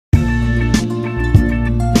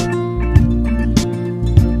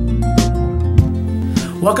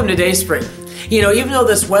Welcome to Dayspring. You know, even though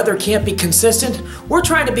this weather can't be consistent, we're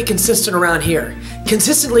trying to be consistent around here,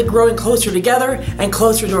 consistently growing closer together and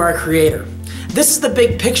closer to our Creator. This is the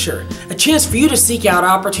big picture, a chance for you to seek out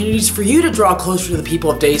opportunities for you to draw closer to the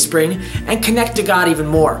people of Dayspring and connect to God even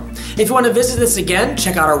more. If you want to visit us again,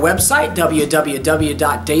 check out our website,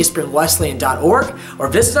 www.dayspringwesleyan.org, or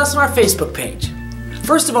visit us on our Facebook page.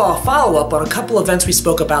 First of all, a follow-up on a couple events we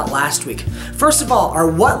spoke about last week. First of all, our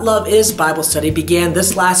What Love Is Bible study began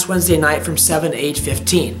this last Wednesday night from 7 to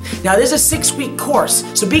 8:15. Now, it is a 6-week course,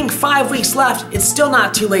 so being 5 weeks left, it's still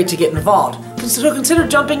not too late to get involved. So consider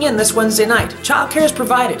jumping in this Wednesday night. Childcare is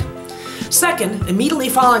provided. Second, immediately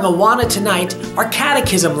following Awana tonight, our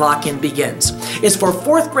catechism lock-in begins. It's for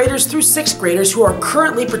 4th graders through 6th graders who are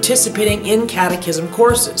currently participating in catechism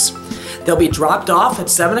courses. They'll be dropped off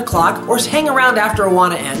at 7 o'clock or hang around after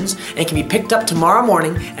Awana ends and can be picked up tomorrow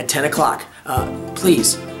morning at 10 o'clock.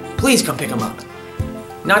 Please come pick them up.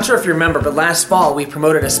 Not sure if you remember, but last fall we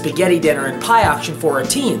promoted a spaghetti dinner and pie auction for our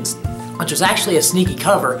teens, which was actually a sneaky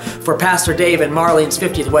cover for Pastor Dave and Marlene's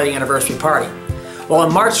 50th wedding anniversary party. Well,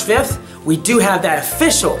 on March 5th, we do have that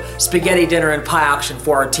official spaghetti dinner and pie auction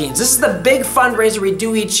for our teens. This is the big fundraiser we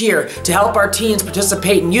do each year to help our teens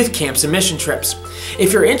participate in youth camps and mission trips.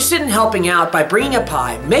 If you're interested in helping out by bringing a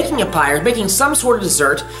pie, or making some sort of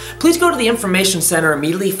dessert, please go to the information center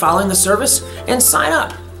immediately following the service and sign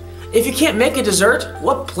up. If you can't make a dessert,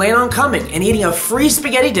 well, plan on coming and eating a free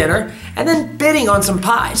spaghetti dinner and then bidding on some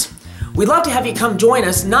pies. We'd love to have you come join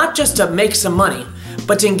us, not just to make some money,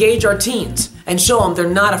 but to engage our teens and show them they're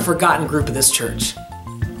not a forgotten group of this church.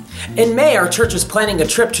 In May, our church is planning a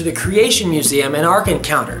trip to the Creation Museum and Ark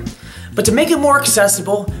Encounter. But to make it more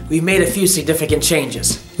accessible, we've made a few significant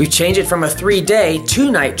changes. We've changed it from a 3-day,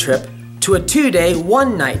 2-night trip to a 2-day,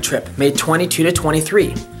 1-night trip, May 22 to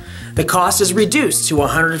 23. The cost is reduced to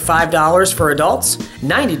 $105 for adults,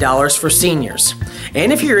 $90 for seniors.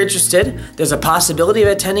 And if you're interested, there's a possibility of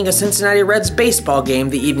attending a Cincinnati Reds baseball game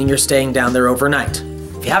the evening you're staying down there overnight.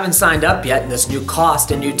 If you haven't signed up yet and this new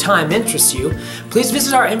cost and new time interests you, please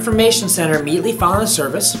visit our information center immediately following the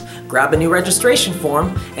service, grab a new registration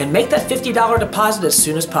form, and make that $50 deposit as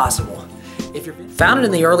soon as possible. Founded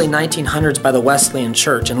in the early 1900s by the Wesleyan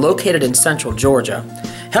Church and located in central Georgia,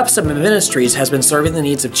 Hephzibah Ministries has been serving the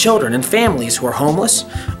needs of children and families who are homeless,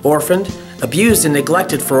 orphaned, abused, and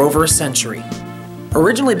neglected for over a century.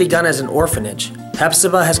 Originally begun as an orphanage,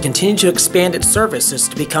 Hephzibah has continued to expand its services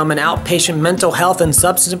to become an outpatient mental health and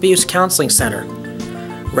substance abuse counseling center,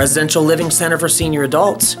 residential living center for senior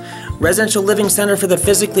adults, residential living center for the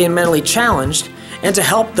physically and mentally challenged, and to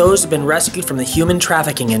help those who have been rescued from the human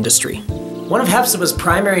trafficking industry. One of Hephzibah's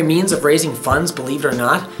primary means of raising funds, believe it or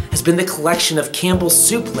not, has been the collection of Campbell's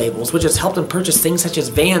Soup labels, which has helped them purchase things such as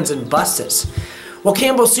vans and buses. Well,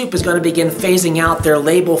 Campbell's Soup is going to begin phasing out their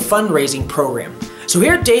label fundraising program. So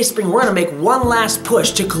here at Dayspring, we're going to make one last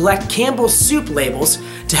push to collect Campbell's Soup labels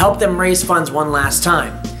to help them raise funds one last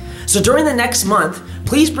time. So during the next month,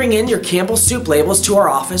 please bring in your Campbell's Soup labels to our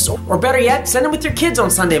office, or better yet, send them with your kids on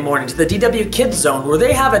Sunday morning to the DW Kids Zone, where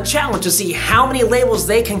they have a challenge to see how many labels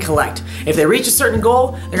they can collect. If they reach a certain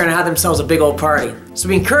goal, they're going to have themselves a big old party. So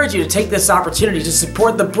we encourage you to take this opportunity to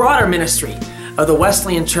support the broader ministry of the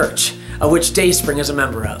Wesleyan Church, of which Dayspring is a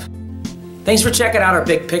member of. Thanks for checking out our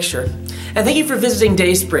big picture. And thank you for visiting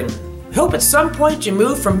Dayspring. We hope at some point you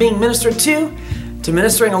move from being ministered to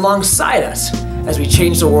ministering alongside us as we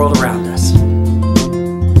change the world around us.